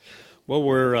Well,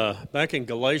 we're back in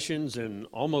Galatians and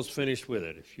almost finished with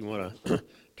it. If you want to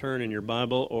turn in your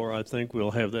Bible, or I think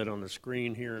we'll have that on the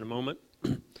screen here in a moment.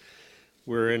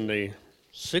 We're in the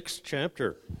 6th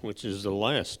chapter, which is the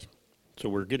last. So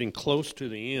we're getting close to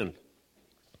the end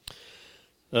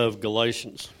of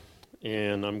Galatians.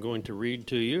 And I'm going to read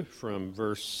to you from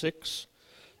verse 6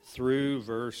 through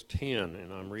verse 10.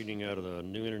 And I'm reading out of the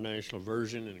New International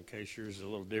Version, and in case yours is a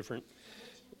little different.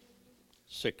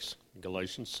 6,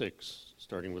 Galatians 6,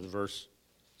 starting with verse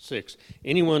 6.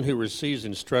 Anyone who receives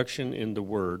instruction in the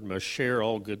word must share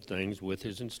all good things with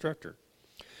his instructor.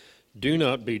 Do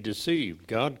not be deceived.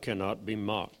 God cannot be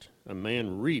mocked. A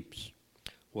man reaps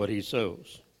what he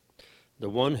sows. The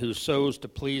one who sows to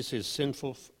please his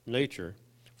sinful nature,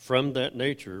 from that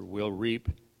nature will reap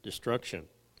destruction.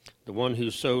 The one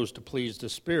who sows to please the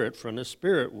Spirit, from the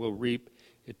Spirit will reap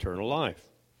eternal life.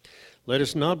 Let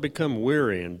us not become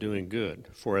weary in doing good,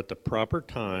 for at the proper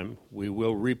time we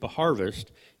will reap a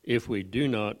harvest if we do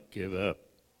not give up.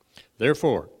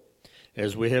 Therefore,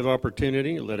 as we have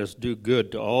opportunity, let us do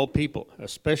good to all people,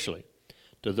 especially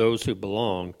to those who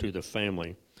belong to the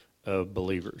family of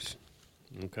believers.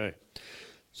 Okay.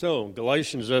 So,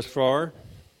 Galatians thus far,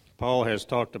 Paul has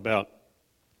talked about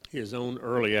his own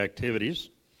early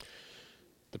activities,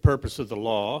 the purpose of the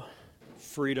law,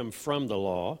 freedom from the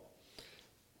law,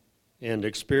 and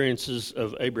experiences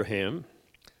of Abraham,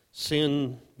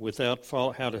 sin without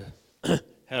fall, how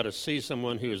to see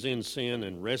someone who is in sin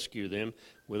and rescue them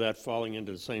without falling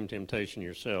into the same temptation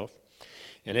yourself,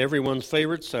 and everyone's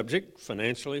favorite subject,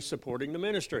 financially supporting the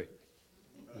ministry.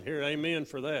 Hear amen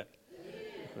for that.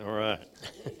 Amen. All right.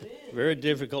 Very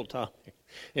difficult topic.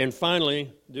 And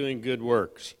finally, doing good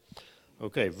works.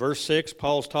 Okay, verse 6,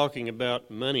 Paul's talking about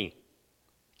money,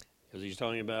 because he's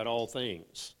talking about all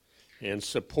things. And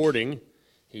supporting,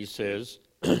 he says,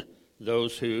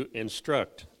 those who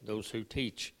instruct, those who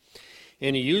teach.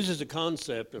 And he uses the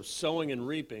concept of sowing and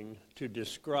reaping to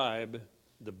describe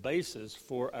the basis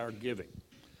for our giving.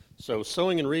 So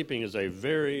sowing and reaping is a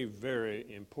very,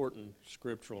 very important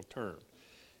scriptural term.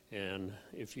 And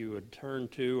if you would turn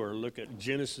to or look at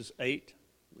Genesis 8,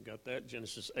 we got that,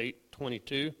 Genesis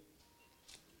 8:22.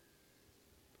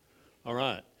 All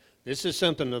right, this is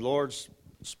something the Lord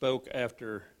spoke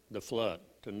after the flood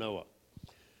to Noah.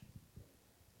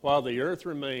 While the earth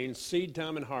remains, seed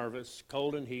time and harvest,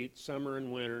 cold and heat, summer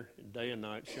and winter, and day and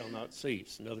night shall not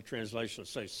cease. Another translation will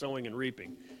say sowing and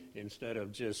reaping instead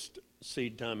of just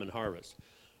seed time and harvest.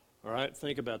 All right,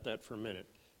 think about that for a minute.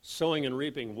 Sowing and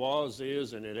reaping was,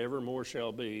 is, and it evermore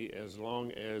shall be as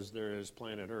long as there is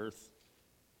planet Earth.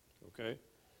 Okay?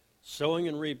 Sowing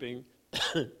and reaping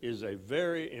is a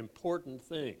very important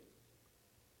thing.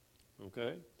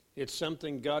 Okay? It's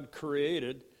something God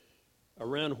created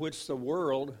around which the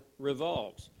world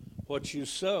revolves. What you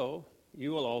sow,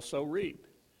 you will also reap.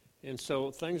 And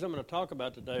so things I'm going to talk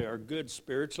about today are good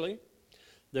spiritually.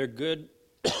 They're good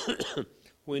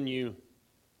when you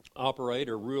operate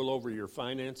or rule over your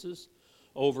finances,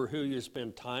 over who you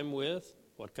spend time with,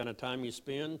 what kind of time you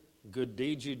spend, good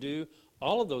deeds you do.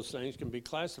 All of those things can be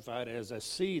classified as a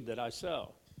seed that I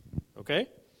sow. Okay?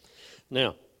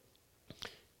 Now,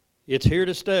 it's here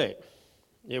to stay.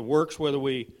 It works whether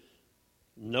we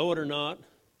know it or not,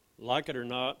 like it or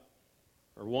not,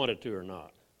 or want it to or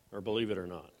not, or believe it or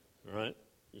not. All right?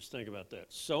 Just think about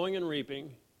that. Sowing and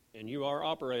reaping, and you are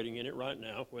operating in it right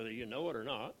now, whether you know it or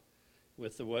not,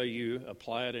 with the way you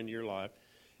apply it into your life.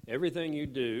 Everything you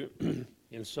do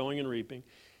in sowing and reaping,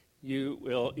 you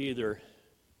will either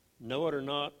know it or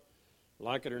not,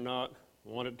 like it or not,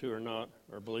 want it to or not,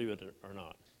 or believe it or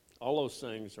not. All those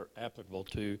things are applicable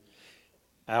to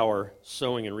our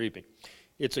sowing and reaping.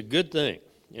 It's a good thing,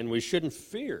 and we shouldn't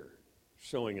fear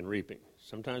sowing and reaping.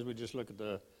 Sometimes we just look at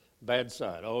the bad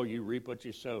side. Oh, you reap what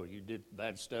you sow. You did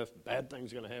bad stuff. Bad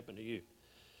things are going to happen to you.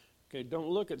 Okay, don't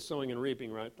look at sowing and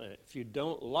reaping right there. If you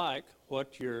don't like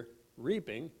what you're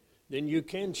reaping, then you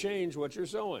can change what you're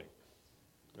sowing.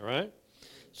 All right?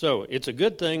 So it's a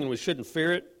good thing, and we shouldn't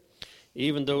fear it,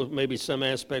 even though maybe some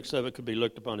aspects of it could be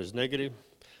looked upon as negative,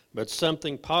 but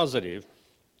something positive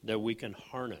that we can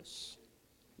harness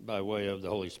by way of the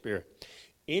Holy Spirit.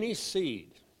 Any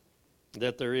seed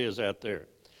that there is out there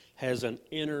has an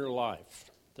inner life.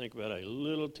 Think about a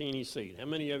little teeny seed. How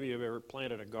many of you have ever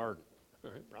planted a garden?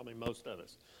 All right, probably most of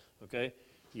us. Okay?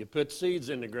 You put seeds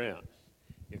in the ground.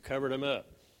 You covered them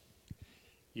up.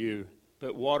 You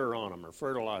put water on them or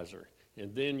fertilizer.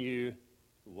 And then you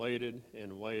waited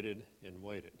and waited and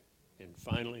waited. And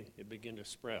finally, it began to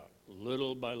sprout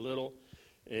little by little.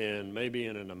 And maybe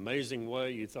in an amazing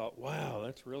way, you thought, wow,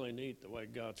 that's really neat the way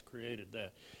God's created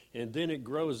that. And then it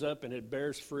grows up and it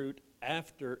bears fruit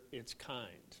after its kind.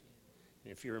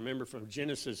 If you remember from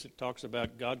Genesis, it talks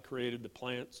about God created the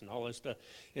plants and all that stuff,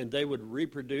 and they would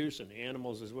reproduce, and the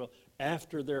animals as well,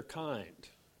 after their kind,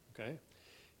 okay?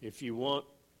 If you want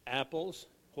apples,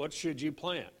 what should you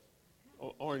plant?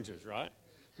 Oranges, right?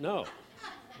 No,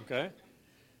 okay?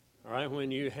 All right,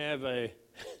 when you have a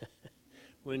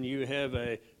when you have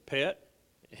a pet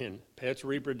and pets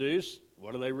reproduce,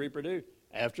 what do they reproduce?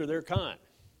 After their kind,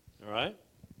 all right?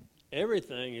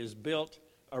 Everything is built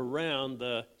around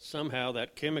somehow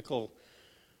that chemical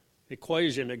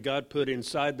equation that God put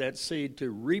inside that seed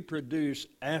to reproduce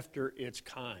after its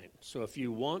kind. So if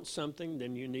you want something,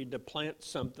 then you need to plant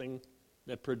something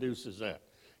that produces that.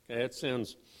 Okay, that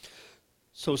sounds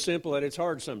so simple that it's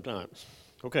hard sometimes.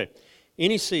 Okay,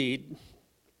 any seed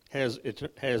has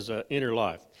inner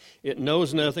life. It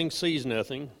knows nothing, sees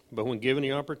nothing, but when given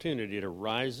the opportunity, it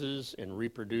arises and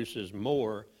reproduces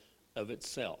more of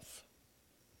itself.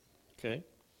 Okay?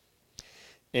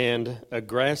 And a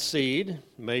grass seed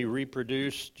may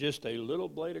reproduce just a little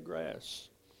blade of grass,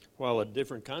 while a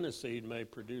different kind of seed may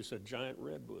produce a giant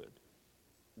redwood.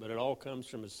 But it all comes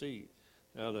from a seed.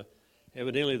 Now,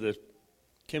 evidently the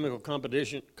chemical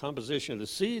composition of the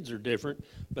seeds are different,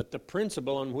 but the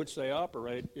principle on which they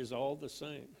operate is all the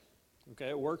same. Okay?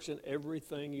 It works in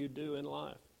everything you do in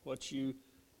life. What you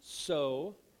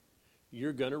sow,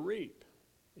 you're going to reap.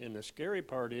 And the scary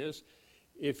part is,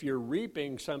 if you're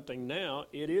reaping something now,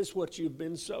 it is what you've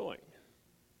been sowing.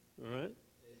 All right?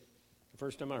 The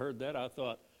first time I heard that, I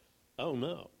thought, oh,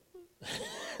 no.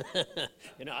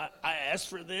 I asked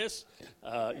for this.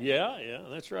 Yeah,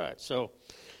 that's right. So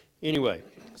anyway,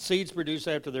 seeds produce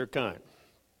after their kind.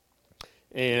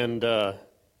 And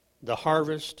the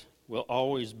harvest will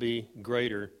always be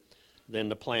greater than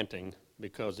the planting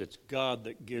because it's God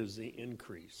that gives the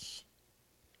increase.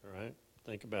 All right?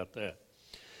 Think about that.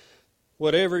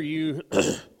 Whatever you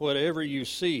whatever you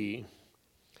sow,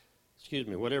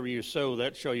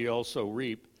 that shall you also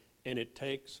reap, and it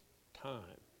takes time.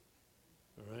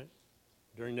 All right?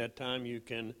 During that time, you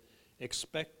can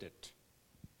expect it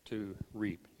to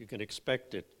reap. You can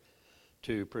expect it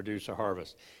to produce a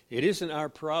harvest. It isn't our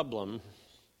problem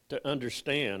to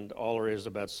understand all there is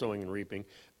about sowing and reaping.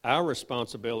 Our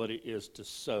responsibility is to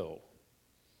sow.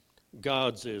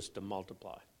 God's is to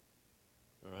multiply.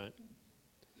 All right?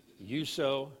 You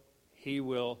sow, he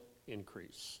will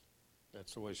increase.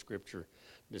 That's the way Scripture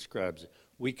describes it.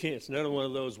 We can't, it's another one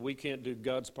of those, we can't do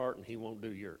God's part and he won't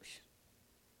do yours.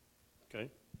 Okay?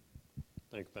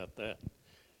 Think about that.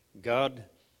 God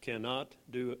cannot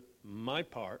do my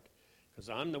part because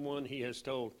I'm the one he has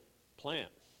told, plant,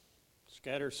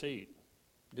 scatter seed,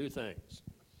 do things,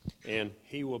 and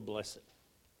he will bless it.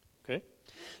 Okay?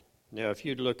 Now, if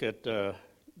you'd look at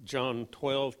John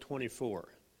 12:24.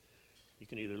 You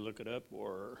can either look it up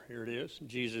or here it is,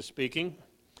 Jesus speaking.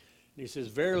 He says,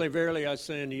 verily, verily, I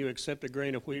say unto you, except a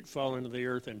grain of wheat fall into the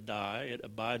earth and die, it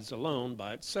abides alone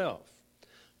by itself.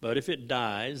 But if it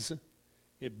dies,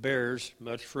 it bears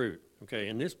much fruit. Okay,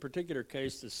 in this particular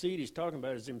case, the seed he's talking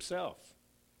about is himself.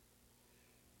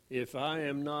 If I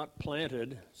am not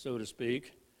planted, so to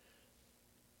speak,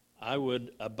 I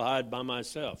would abide by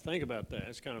myself. Think about that.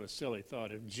 It's kind of a silly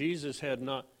thought. If Jesus had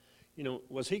not,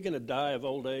 was he going to die of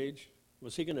old age?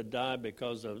 Was he going to die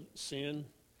because of sin?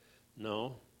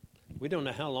 No. We don't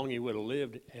know how long he would have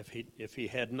lived if he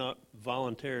had not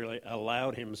voluntarily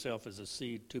allowed himself as a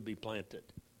seed to be planted.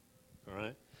 All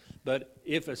right? But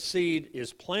if a seed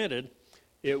is planted,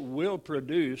 it will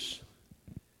produce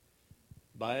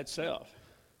by itself.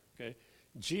 Okay?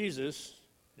 Jesus,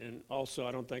 and also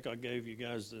I don't think I gave you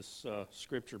guys this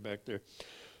scripture back there.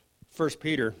 1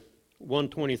 Peter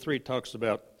 1:23 talks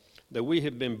about that we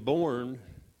have been born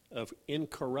of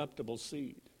incorruptible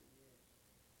seed.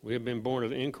 We have been born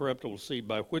of incorruptible seed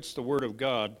by which the word of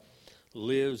God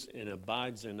lives and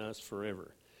abides in us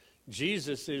forever.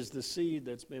 Jesus is the seed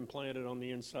that's been planted on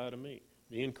the inside of me,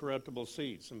 the incorruptible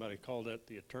seed. Somebody called that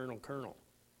the eternal kernel.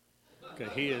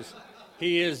 Okay,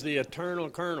 he is the eternal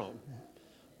kernel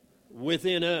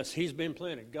within us. He's been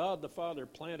planted. God the Father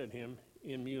planted him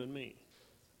in you and me,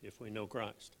 if we know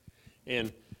Christ.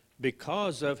 And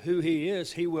because of who he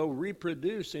is, he will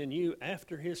reproduce in you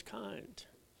after his kind.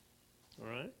 All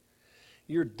right?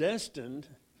 You're destined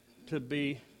to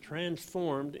be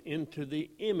transformed into the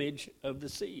image of the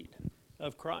seed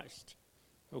of Christ.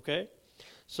 Okay?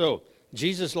 So,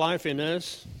 Jesus' life in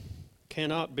us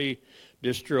cannot be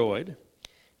destroyed.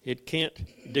 It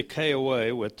can't decay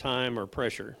away with time or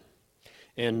pressure.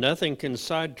 And nothing can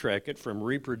sidetrack it from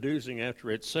reproducing after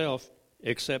itself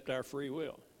except our free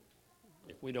will.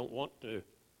 If we don't want to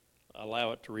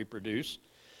allow it to reproduce,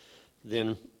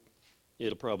 then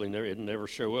it'll never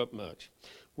show up much.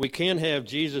 We can have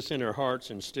Jesus in our hearts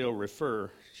and still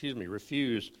refuse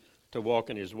to walk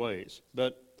in his ways.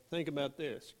 But think about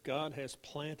this. God has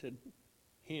planted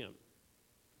him.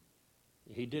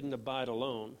 He didn't abide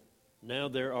alone. Now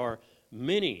there are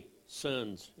many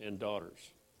sons and daughters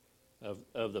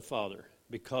of the Father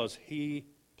because he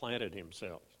planted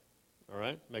himself. All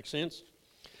right? Make sense?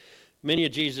 Many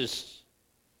of Jesus'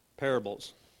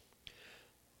 parables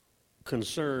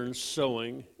concern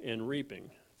sowing and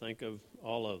reaping. Think of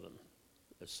all of them.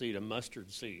 A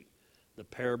mustard seed. The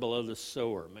parable of the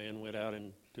sower. Man went out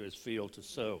into his field to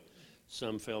sow.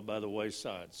 Some fell by the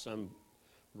wayside. Some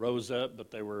rose up,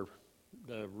 but the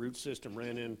root system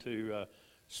ran into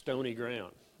stony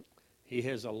ground. He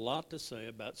has a lot to say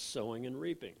about sowing and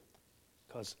reaping,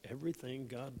 because everything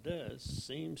God does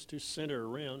seems to center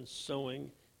around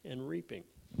sowing and reaping.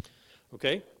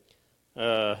 Okay?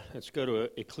 Let's go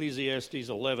to Ecclesiastes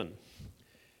 11,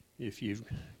 if you've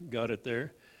got it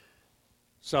there.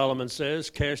 Solomon says,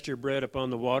 "Cast your bread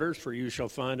upon the waters, for you shall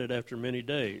find it after many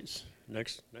days."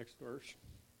 Next verse.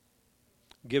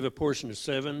 "Give a portion to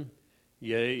 7,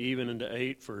 yea, even unto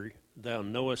 8, for thou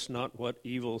knowest not what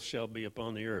evil shall be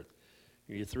upon the earth."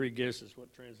 Give you 3 guesses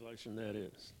what translation that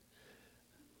is.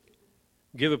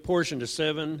 "Give a portion to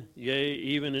 7, yea,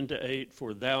 even unto 8,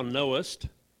 for thou knowest,"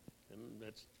 and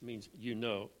that means you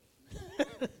know.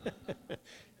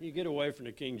 You get away from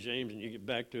the King James and you get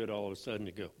back to it, all of a sudden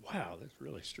you go, wow, that's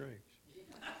really strange.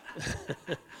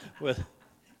 Well,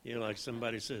 like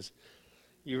somebody says,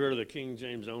 you heard of the King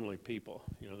James only people.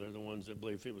 They're the ones that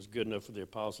believe if it was good enough for the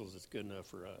apostles, it's good enough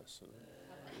for us.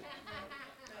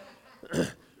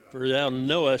 "For thou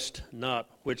knowest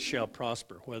not which shall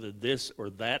prosper, whether this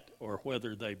or that, or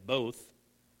whether they both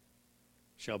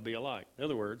shall be alike." In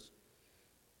other words,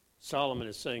 Solomon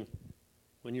is saying,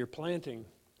 when you're planting,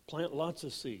 plant lots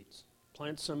of seeds.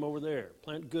 Plant some over there.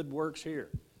 Plant good works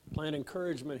here. Plant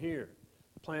encouragement here.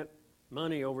 Plant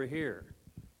money over here.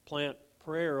 Plant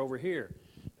prayer over here.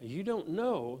 You don't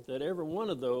know that every one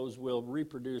of those will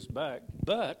reproduce back,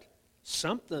 but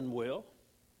something will.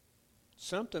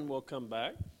 Something will come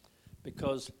back,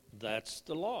 because that's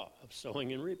the law of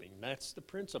sowing and reaping. That's the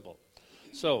principle.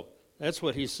 So that's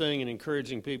what he's saying and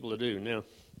encouraging people to do. Now,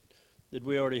 did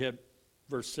we already have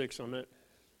verse 6 on that?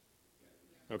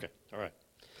 Okay, all right.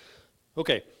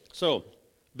 Okay, so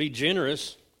be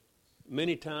generous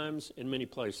many times in many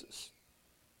places.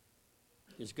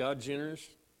 Is God generous?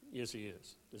 Yes, he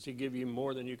is. Does he give you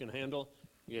more than you can handle?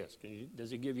 Yes.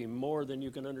 Does he give you more than you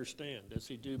can understand? Does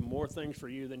he do more things for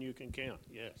you than you can count?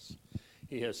 Yes.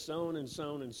 He has sown and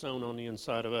sown and sown on the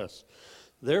inside of us.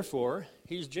 Therefore,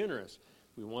 he's generous.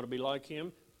 If we want to be like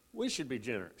him, we should be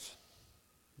generous.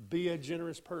 Be a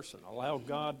generous person. Allow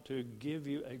God to give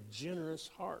you a generous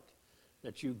heart,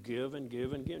 that you give and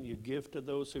give and give. You give to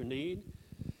those who need.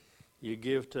 You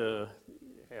give to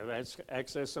have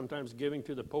access, sometimes giving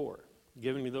to the poor,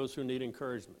 giving to those who need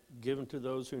encouragement, giving to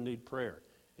those who need prayer.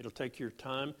 It'll take your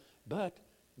time, but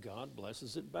God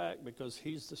blesses it back because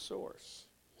he's the source.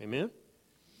 Amen?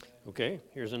 Okay,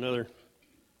 here's another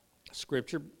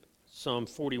scripture, Psalm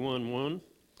 41:1.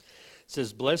 It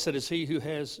says, "Blessed is he who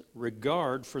has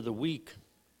regard for the weak,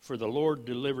 for the Lord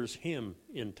delivers him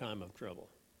in time of trouble."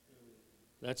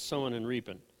 That's sowing and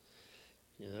reaping.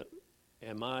 Do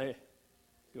I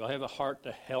have a heart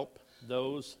to help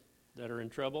those that are in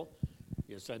trouble?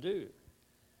 Yes, I do.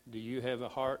 Do you have a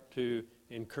heart to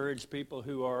encourage people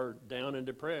who are down and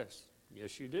depressed?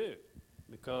 Yes, you do.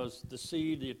 Because the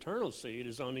seed, the eternal seed,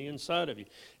 is on the inside of you.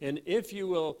 And if you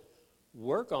will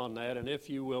work on that, and if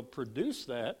you will produce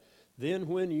that, then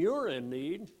when you're in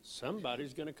need,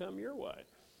 somebody's going to come your way.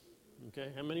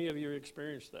 Okay, how many of you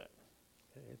experienced that?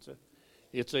 Okay,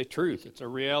 it's a truth. It's a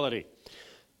reality.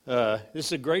 This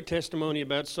is a great testimony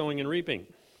about sowing and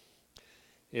reaping.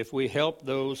 If we help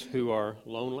those who are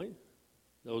lonely,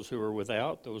 those who are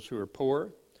without, those who are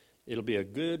poor, it'll be a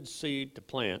good seed to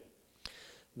plant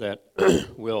that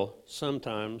will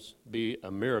sometimes be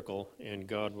a miracle, and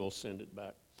God will send it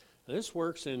back. Now, this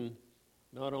works in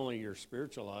not only your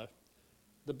spiritual life,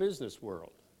 the business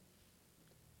world.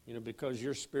 Because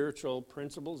your spiritual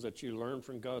principles that you learn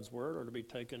from God's Word are to be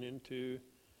taken into,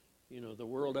 the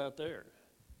world out there.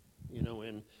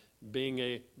 And being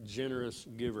a generous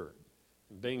giver,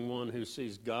 being one who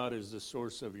sees God as the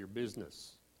source of your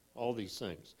business. All these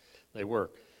things, they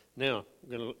work. Now, I'm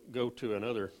going to go to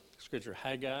another scripture,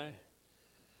 Haggai,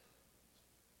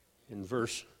 in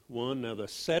verse 1. Now, the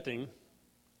setting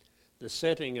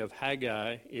of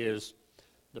Haggai is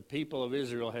the people of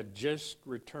Israel had just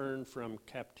returned from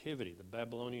captivity, the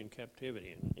Babylonian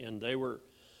captivity, and they were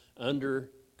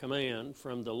under command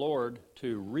from the Lord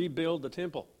to rebuild the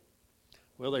temple.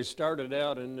 Well, they started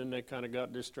out and then they kind of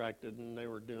got distracted and they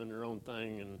were doing their own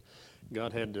thing, and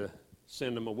God had to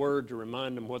send them a word to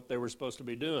remind them what they were supposed to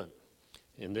be doing.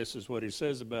 And this is what he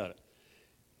says about it.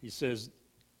 He says,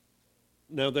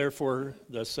 "Now therefore,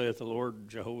 thus saith the Lord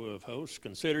Jehovah of hosts,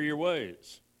 consider your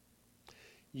ways.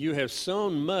 You have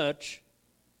sown much,"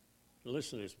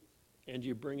 listen to this, "and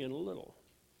you bring in a little.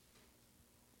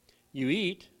 You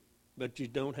eat, but you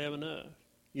don't have enough.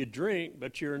 You drink,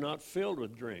 but you're not filled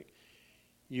with drink.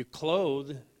 You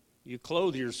clothe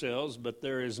yourselves, but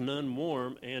there is none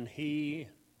warm, and he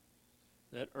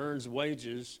that earns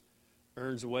wages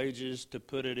to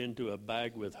put it into a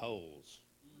bag with holes.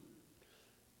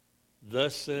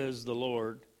 Thus says the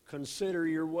Lord, consider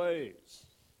your ways."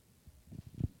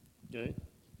 Okay?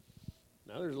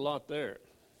 Now there's a lot there.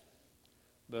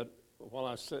 But when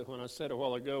I said a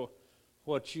while ago,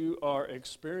 what you are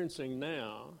experiencing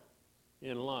now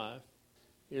in life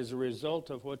is a result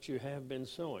of what you have been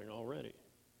sowing already.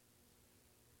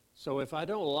 So if I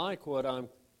don't like what I'm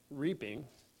reaping,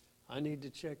 I need to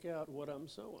check out what I'm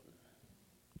sowing,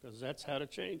 because that's how to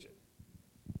change it.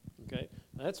 Okay?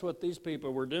 That's what these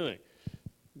people were doing.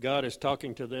 God is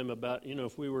talking to them about,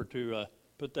 if we were to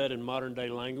put that in modern day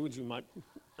language, we might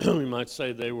we might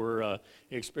say they were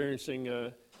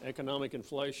experiencing economic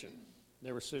inflation.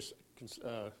 They were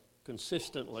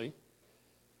consistently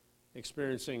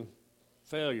experiencing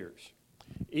failures.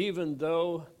 Even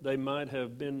though they might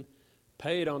have been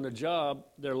paid on the job,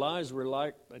 their lives were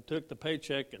like they took the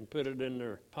paycheck and put it in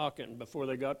their pocket, and before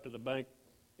they got to the bank,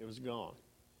 it was gone.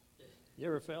 You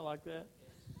ever felt like that?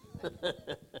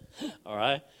 All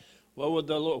right. What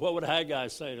would Haggai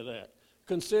say to that?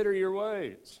 Consider your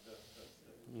ways.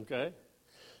 Okay?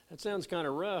 That sounds kind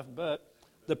of rough, but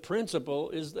the principle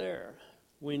is there.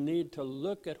 We need to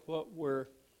look at what we're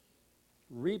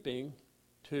reaping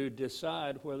to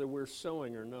decide whether we're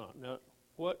sowing or not. Now,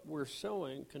 what we're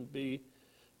sowing can be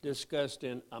discussed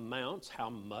in amounts. How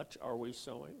much are we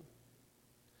sowing?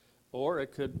 Or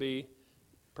it could be,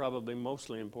 probably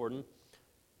mostly important,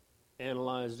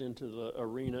 analyzed into the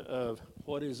arena of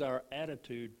what is our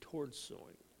attitude towards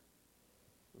sowing.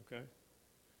 Okay?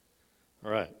 All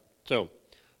right. So,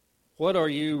 what are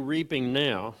you reaping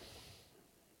now?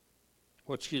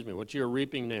 What you're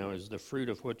reaping now is the fruit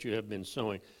of what you have been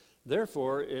sowing.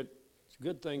 Therefore, it's a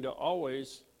good thing to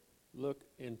always look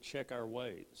and check our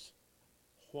ways.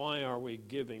 Why are we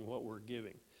giving what we're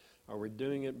giving? Are we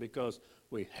doing it because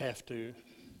we have to?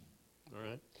 All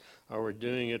right? Are we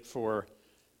doing it for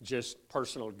just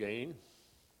personal gain?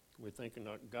 We're thinking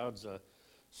that God's a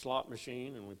slot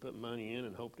machine and we put money in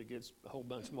and hope to get a whole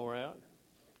bunch more out?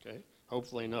 Okay?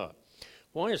 Hopefully not.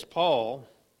 Why is Paul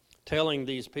telling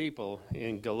these people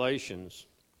in Galatians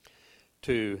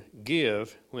to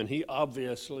give when he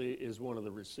obviously is one of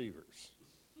the receivers?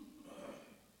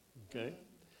 Okay?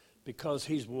 Because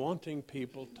he's wanting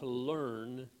people to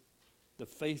learn the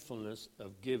faithfulness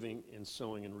of giving and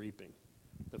sowing and reaping.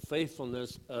 The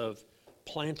faithfulness of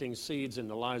planting seeds in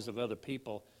the lives of other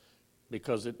people,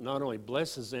 because it not only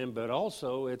blesses them, but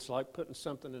also it's like putting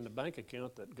something in the bank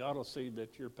account that God will see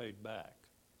that you're paid back.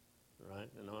 Right?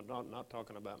 And I'm not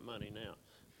talking about money now.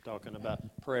 I'm talking about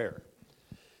prayer.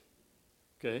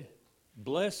 Okay?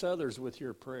 Bless others with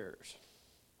your prayers.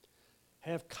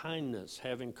 Have kindness,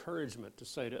 have encouragement to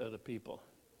say to other people.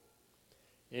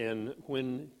 And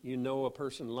when you know a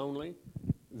person lonely,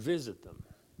 visit them.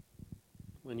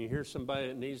 When you hear somebody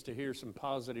that needs to hear some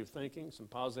positive thinking, some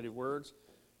positive words,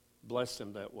 bless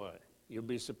them that way. You'll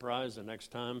be surprised the next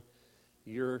time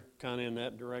you're kind of in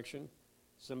that direction,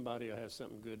 somebody will have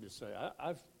something good to say.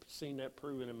 I've seen that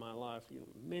proven in my life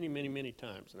many, many, many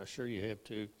times, and I'm sure you have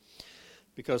too,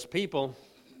 because people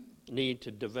need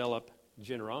to develop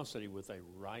generosity with a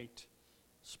right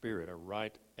spirit, a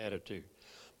right attitude.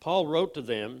 Paul wrote to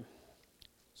them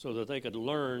so that they could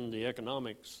learn the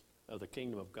economics of the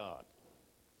kingdom of God,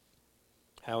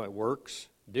 how it works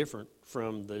different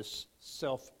from this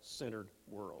self-centered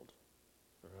world.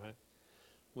 All right?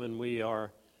 When we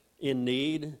are in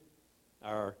need,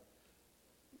 our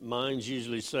minds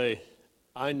usually say,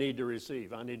 I need to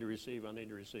receive, I need to receive, I need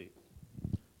to receive.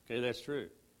 Okay, that's true.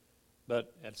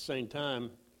 But at the same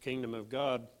time, the kingdom of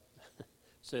God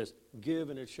says, give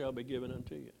and it shall be given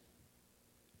unto you.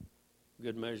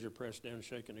 Good measure, pressed down,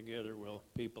 shaken together, will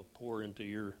people pour into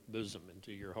your bosom,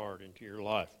 into your heart, into your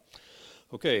life.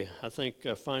 Okay, I think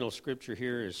final scripture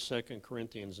here is 2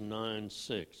 Corinthians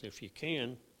 9:6. If you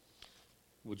can,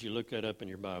 would you look that up in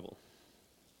your Bible?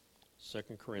 2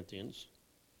 Corinthians,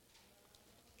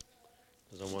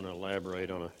 because I want to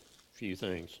elaborate on a few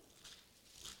things.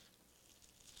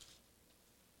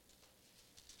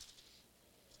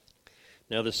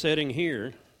 Now, the setting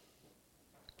here,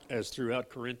 as throughout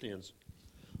Corinthians,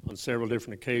 on several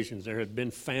different occasions, there had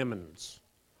been famines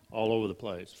all over the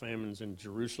place, famines in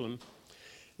Jerusalem.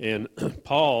 And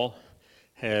Paul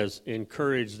has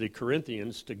encouraged the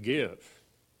Corinthians to give,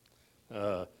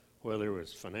 whether it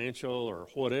was financial or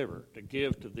whatever, to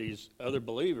give to these other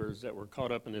believers that were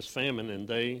caught up in this famine and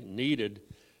they needed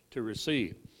to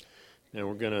receive. Now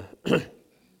we're going to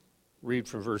read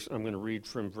from verse,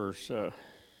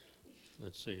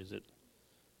 let's see, is it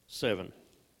 7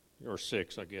 or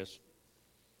 6, I guess.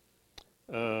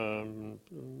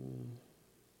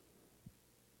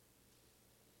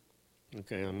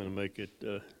 Okay, I'm going to make it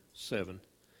 7.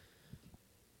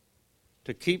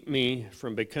 To keep me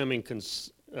from becoming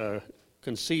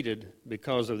conceited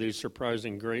because of these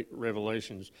surprising great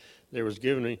revelations, there was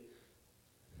given me,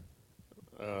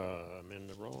 I'm in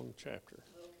the wrong chapter.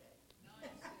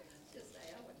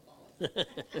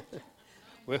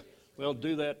 Well,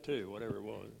 do that too, whatever it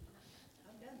was.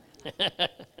 I've done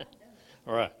that.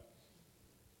 All right.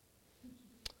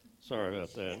 Sorry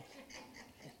about that.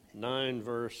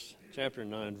 Chapter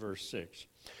 9, verse 6.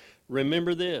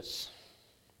 Remember this.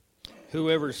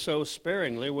 Whoever sows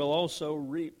sparingly will also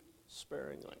reap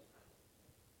sparingly.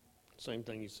 Same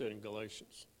thing he said in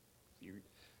Galatians. If you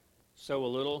sow a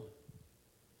little,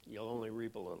 you'll only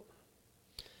reap a little.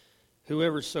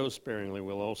 Whoever sows sparingly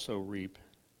will also reap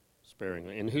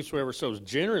sparingly. And whosoever sows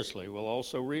generously will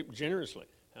also reap generously.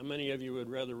 How many of you would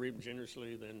rather reap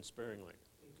generously than sparingly?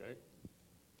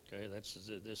 Okay,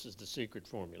 this is the secret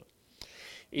formula.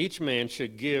 Each man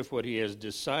should give what he has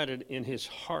decided in his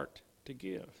heart to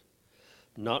give,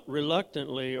 not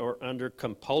reluctantly or under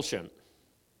compulsion.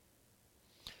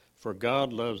 For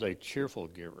God loves a cheerful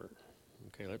giver.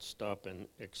 Okay, let's stop and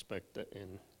expect that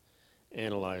and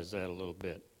analyze that a little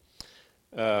bit.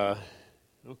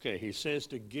 Okay, he says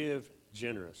to give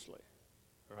generously.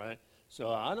 All right,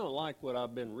 so I don't like what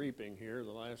I've been reaping here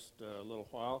the last little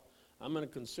while. I'm going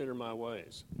to consider my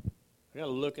ways. I got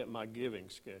to look at my giving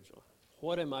schedule.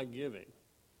 What am I giving?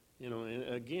 And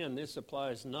again, this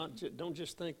applies don't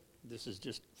just think this is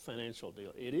just financial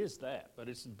deal. It is that, but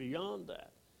it's beyond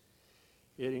that.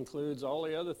 It includes all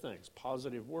the other things,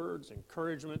 positive words,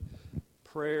 encouragement,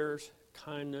 prayers,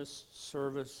 kindness,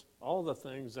 service, all the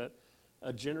things that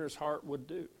a generous heart would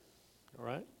do. All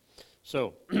right?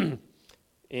 So,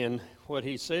 and what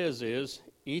he says is,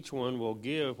 each one will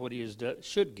give what he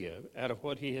should give out of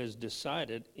what he has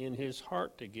decided in his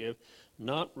heart to give,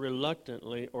 not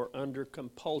reluctantly or under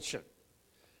compulsion.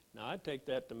 Now, I take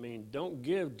that to mean don't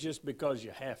give just because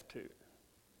you have to.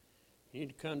 You need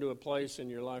to come to a place in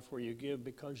your life where you give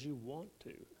because you want to.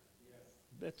 Yes.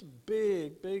 That's a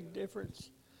big, big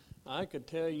difference. I could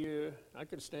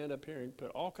stand up here and put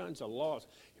all kinds of laws.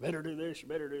 You better do this, you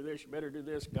better do this, you better do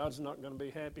this. God's not going to be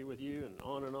happy with you, and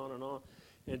on and on and on.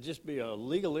 It'd just be a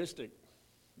legalistic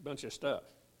bunch of stuff.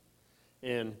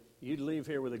 And you'd leave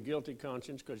here with a guilty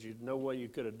conscience because you'd no way you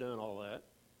could have done all that.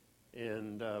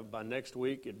 And by next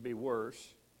week, it'd be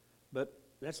worse. But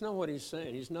that's not what he's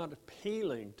saying. He's not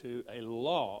appealing to a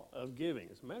law of giving.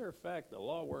 As a matter of fact, the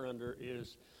law we're under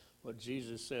is what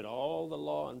Jesus said. All the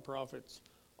law and prophets,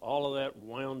 all of that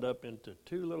wound up into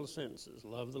 2 little sentences.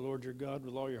 Love the Lord your God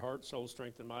with all your heart, soul,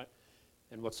 strength, and might.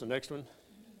 And what's the next one?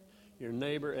 Your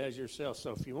neighbor as yourself.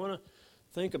 So if you want to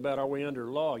think about, are we under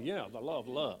law? Yeah, the law of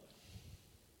love.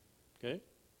 Okay?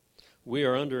 We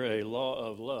are under a law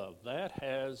of love. That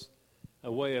has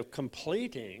a way of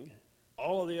completing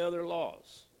all of the other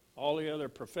laws, all the other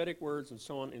prophetic words and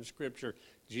so on in Scripture.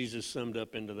 Jesus summed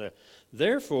up into that.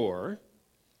 Therefore,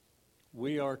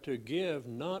 we are to give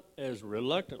not as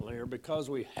reluctantly or because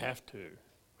we have to.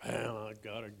 Well, I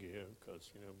got to give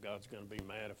because, God's going to be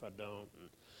mad if I don't. And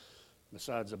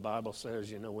besides, the Bible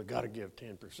says, we got to give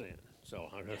 10%. So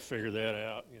I got to figure that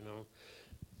out,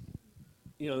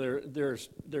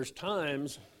 There's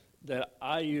times that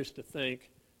I used to think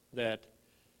that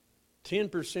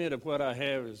 10% of what I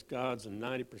have is God's and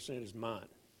 90% is mine.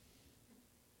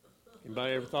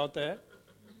 Anybody ever thought that?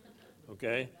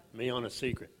 Okay, me on a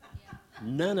secret.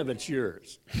 None of it's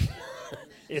yours.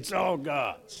 It's all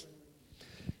God's.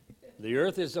 The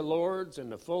earth is the Lord's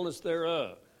and the fullness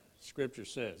thereof, Scripture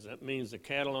says. That means the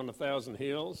cattle on 1,000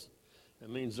 hills.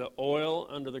 That means the oil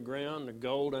under the ground, the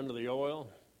gold under the oil.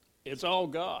 It's all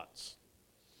God's.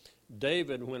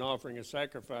 David, when offering a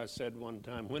sacrifice, said one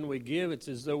time, when we give, it's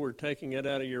as though we're taking it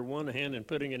out of your one hand and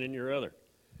putting it in your other.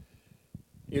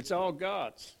 It's all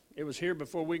God's. It was here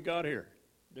before we got here.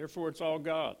 Therefore, it's all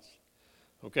God's.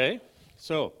 Okay?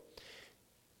 So,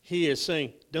 he is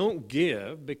saying, don't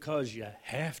give because you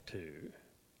have to.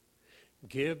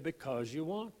 Give because you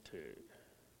want to.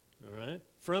 All right?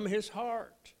 from his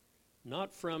heart,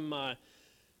 not from my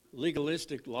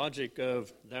legalistic logic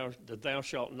of the thou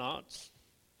shalt nots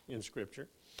in Scripture.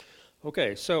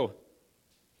 Okay, so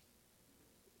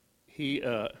he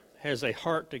has a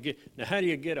heart to give. Now, how do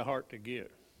you get a heart to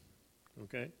give?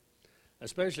 Okay?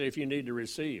 Especially if you need to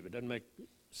receive. It doesn't make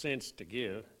sense to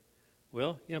give.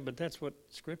 Well, yeah, but that's what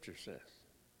Scripture says.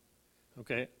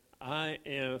 Okay? I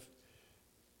have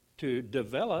to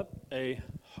develop a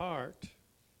heart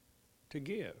to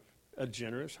give, a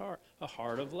generous heart, a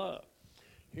heart of love.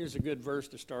 Here's a good verse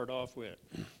to start off with.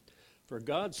 For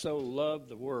God so loved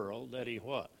the world that he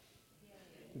what?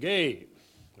 Gave.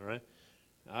 All right?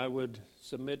 I would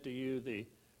submit to you the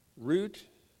root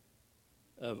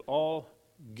of all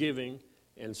giving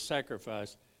and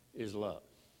sacrifice is love.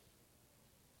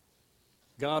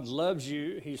 God loves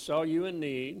you. He saw you in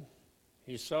need.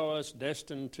 He saw us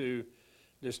destined to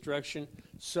destruction.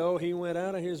 So he went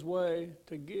out of his way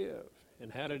to give.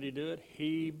 And how did he do it?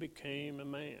 He became a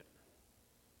man.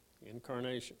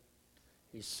 Incarnation.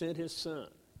 He sent his son.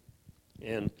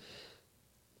 And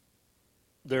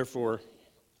therefore,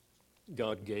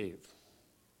 God gave.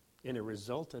 And it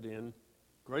resulted in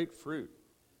great fruit.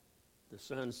 The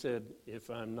son said,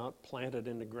 if I'm not planted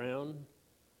in the ground,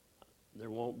 there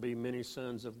won't be many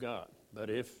sons of God. But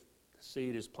if the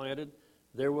seed is planted,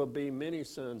 there will be many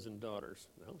sons and daughters.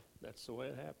 Well, that's the way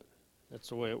it happened. That's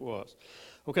the way it was.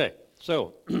 Okay,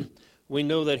 so we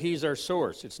know that he's our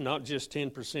source. It's not just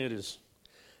 10% is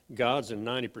God's and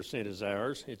 90% is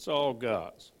ours. It's all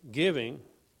God's. Giving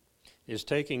is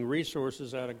taking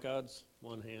resources out of God's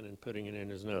one hand and putting it in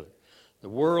his another. The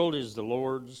world is the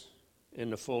Lord's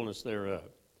and the fullness thereof.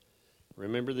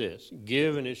 Remember this,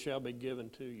 give and it shall be given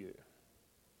to you.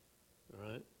 All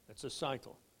right? That's a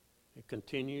cycle. It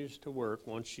continues to work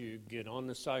once you get on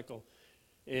the cycle.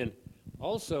 And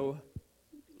also,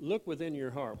 look within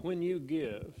your heart. When you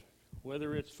give,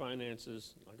 whether it's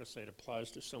finances, like I say, it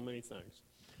applies to so many things.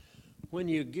 When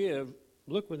you give,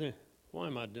 look within, why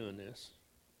am I doing this?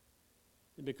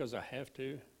 Is it because I have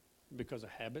to? Because of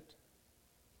habit?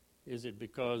 Is it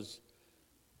because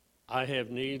I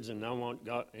have needs and I want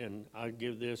God and I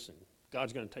give this and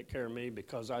God's going to take care of me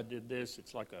because I did this?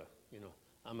 It's like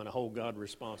I'm going to hold God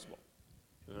responsible.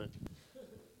 Right?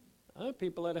 I have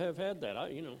people that have had that.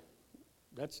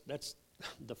 That's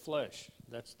the flesh.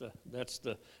 That's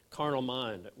the carnal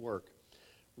mind at work.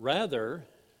 Rather,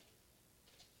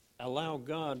 allow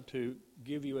God to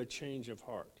give you a change of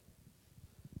heart.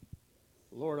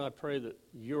 Lord, I pray that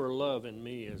your love in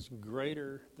me is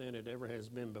greater than it ever has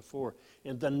been before.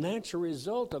 And the natural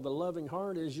result of a loving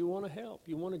heart is you want to help.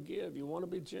 You want to give. You want to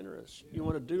be generous. You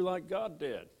want to do like God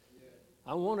did.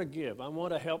 I want to give. I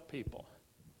want to help people.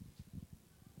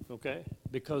 Okay?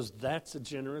 Because that's a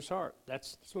generous heart.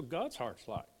 That's what God's heart's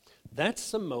like.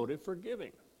 That's the motive for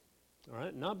giving. All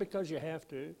right? Not because you have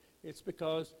to. It's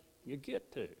because you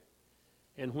get to.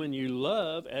 And when you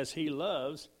love as he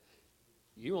loves,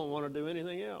 you won't want to do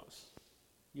anything else.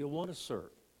 You'll want to serve.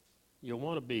 You'll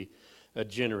want to be a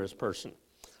generous person.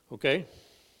 Okay?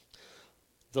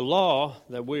 The law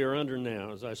that we are under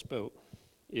now, as I spoke,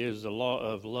 is the law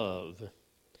of love.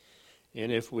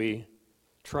 And if we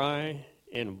try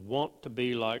and want to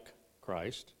be like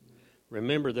Christ,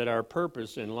 remember that our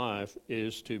purpose in life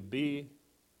is to be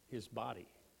his body.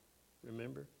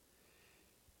 Remember?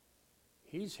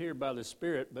 He's here by the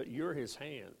Spirit, but you're his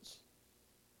hands.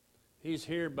 He's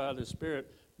here by the Spirit,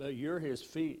 but you're his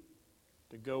feet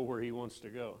to go where he wants to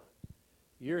go.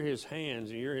 You're his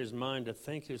hands and you're his mind to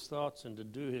think his thoughts and to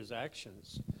do his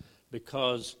actions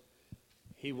because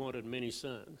he wanted many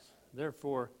sons.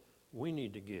 Therefore, we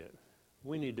need to give.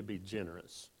 We need to be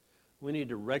generous. We need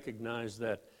to recognize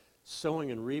that sowing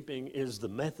and reaping is the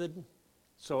method.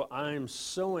 So I'm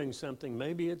sowing something.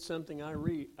 Maybe it's something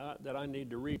that I need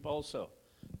to reap also.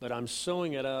 But I'm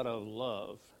sowing it out of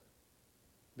love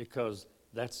because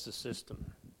that's the system.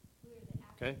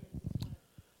 Okay?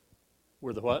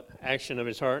 We're the what? Action of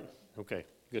his heart? Okay,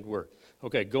 good word.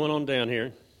 Okay, going on down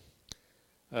here.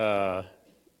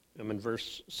 I'm in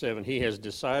verse 7. He has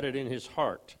decided in his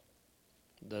heart.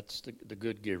 That's the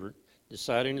good giver.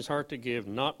 Decided in his heart to give,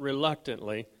 not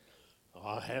reluctantly. Oh,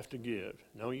 I have to give.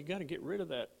 No, you got to get rid of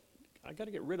that. I got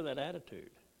to get rid of that attitude.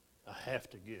 I have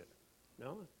to give.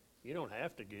 No, you don't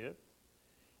have to give.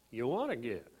 You want to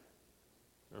give.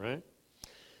 All right?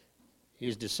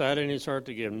 He's decided in his heart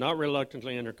to give, not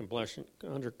reluctantly under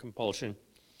compulsion,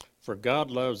 for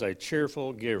God loves a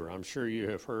cheerful giver. I'm sure you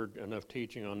have heard enough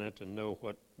teaching on that to know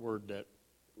what word that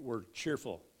word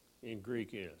cheerful in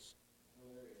Greek is.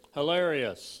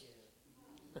 Hilarious.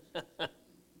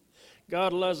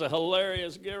 God loves a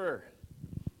hilarious giver.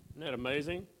 Isn't that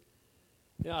amazing?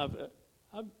 Yeah,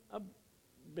 I've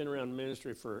been around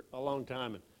ministry for a long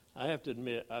time, and I have to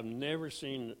admit, I've never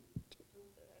seen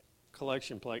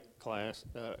collection plate class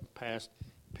passed.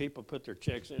 People put their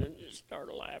checks in and just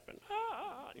start laughing,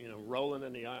 rolling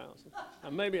in the aisles.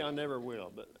 Maybe I never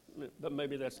will, but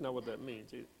maybe that's not what that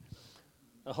means either.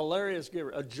 A hilarious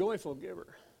giver, a joyful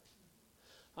giver.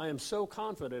 I am so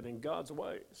confident in God's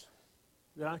ways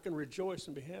that I can rejoice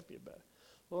and be happy about it.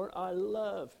 Lord, I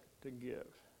love to give.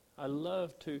 I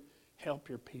love to help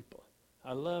your people.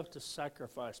 I love to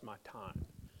sacrifice my time.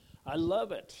 I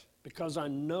love it because I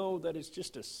know that it's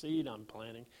just a seed I'm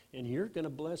planting, and you're going to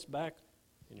bless back,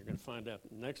 and you're going to find out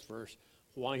in the next verse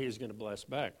why he's going to bless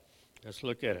back. Let's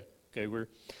look at it. Okay,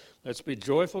 let's be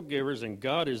joyful givers, and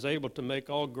God is able to make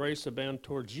all grace abound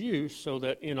towards you, so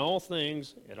that in all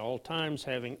things, at all times,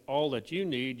 having all that you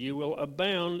need, you will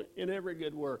abound in every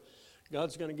good work.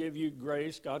 God's going to give you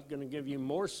grace. God's going to give you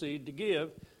more seed to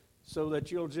give, so that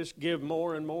you'll just give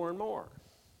more and more and more.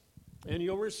 And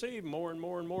you'll receive more and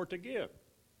more and more to give.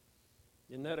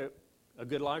 Isn't that a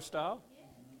good lifestyle?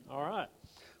 Yeah. All right.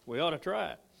 We ought to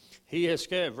try it. He has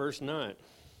scattered, verse 9.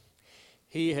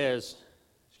 As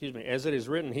it is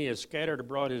written, he has scattered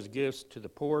abroad his gifts to the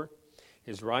poor.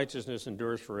 His righteousness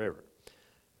endures forever.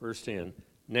 Verse 10.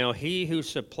 Now he who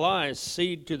supplies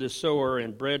seed to the sower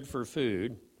and bread for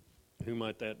food, who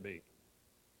might that be?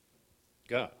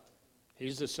 God.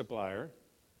 He's the supplier.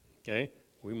 Okay?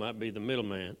 We might be the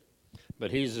middleman,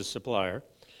 but he's the supplier.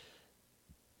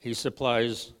 He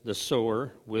supplies the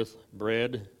sower with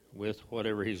bread, with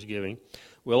whatever he's giving.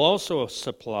 Will also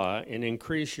supply and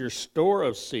increase your store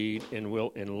of seed and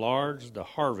will enlarge the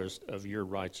harvest of your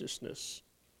righteousness.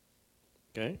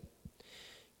 Okay?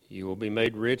 You will be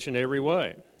made rich in every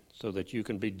way so that you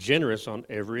can be generous on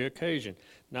every occasion.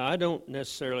 Now, I don't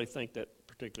necessarily think that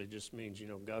particularly just means,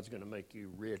 God's going to make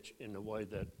you rich in the way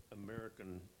that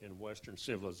American and Western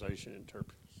civilization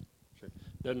interprets. Sure.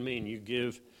 Doesn't mean you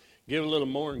give a little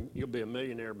more and you'll be a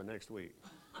millionaire by next week.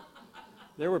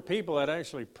 There were people that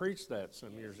actually preached that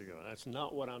some years ago. That's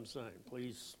not what I'm saying.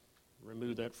 Please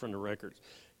remove that from the records.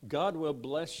 God will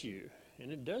bless you.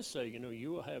 And it does say,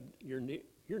 you will have your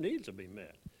needs will be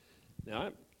met.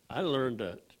 Now, I learned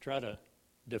to try to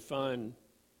define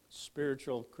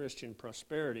spiritual Christian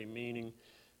prosperity, meaning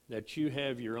that you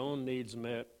have your own needs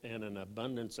met and an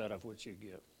abundance out of which you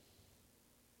give.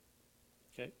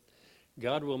 Okay?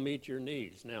 God will meet your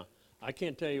needs. Now, I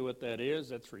can't tell you what that is.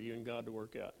 That's for you and God to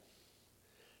work out.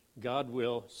 God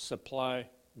will supply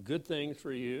good things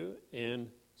for you and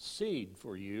seed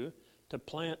for you to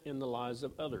plant in the lives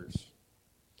of others.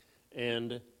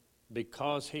 And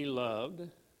because he loved,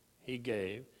 he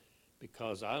gave.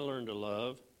 Because I learned to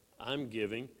love, I'm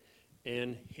giving.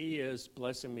 And he is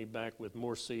blessing me back with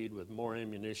more seed, with more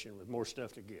ammunition, with more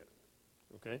stuff to give.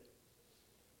 Okay?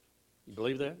 You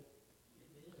believe that?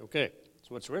 Okay. That's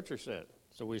what Scripture said.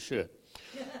 So we should.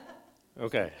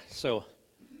 Okay. So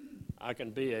I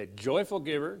can be a joyful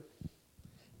giver.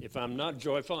 If I'm not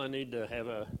joyful, I need to have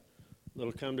a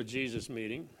little come to Jesus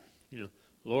meeting.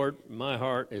 Lord, my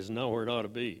heart is not where it ought to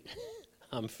be.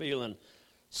 I'm feeling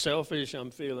selfish.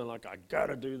 I'm feeling like I got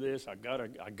to do this. I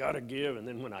gotta give, and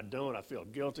then when I don't, I feel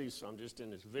guilty. So I'm just in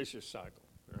this vicious cycle.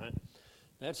 Right?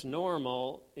 That's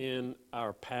normal in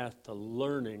our path to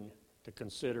learning to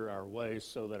consider our ways,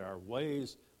 so that our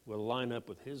ways will line up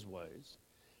with His ways,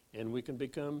 and we can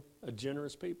become a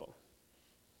generous people.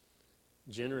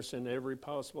 Generous in every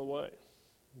possible way.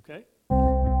 Okay?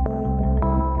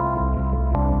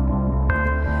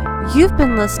 You've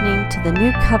been listening to the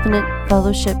New Covenant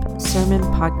Fellowship Sermon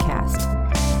Podcast.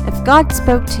 If God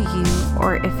spoke to you,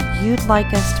 or if you'd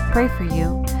like us to pray for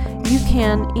you, you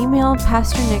can email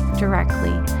Pastor Nick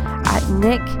directly at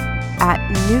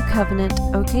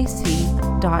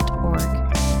nick@newcovenantokc.org.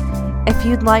 If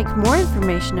you'd like more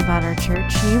information about our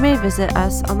church, you may visit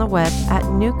us on the web at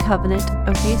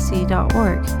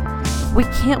newcovenantokc.org. We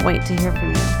can't wait to hear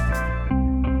from you.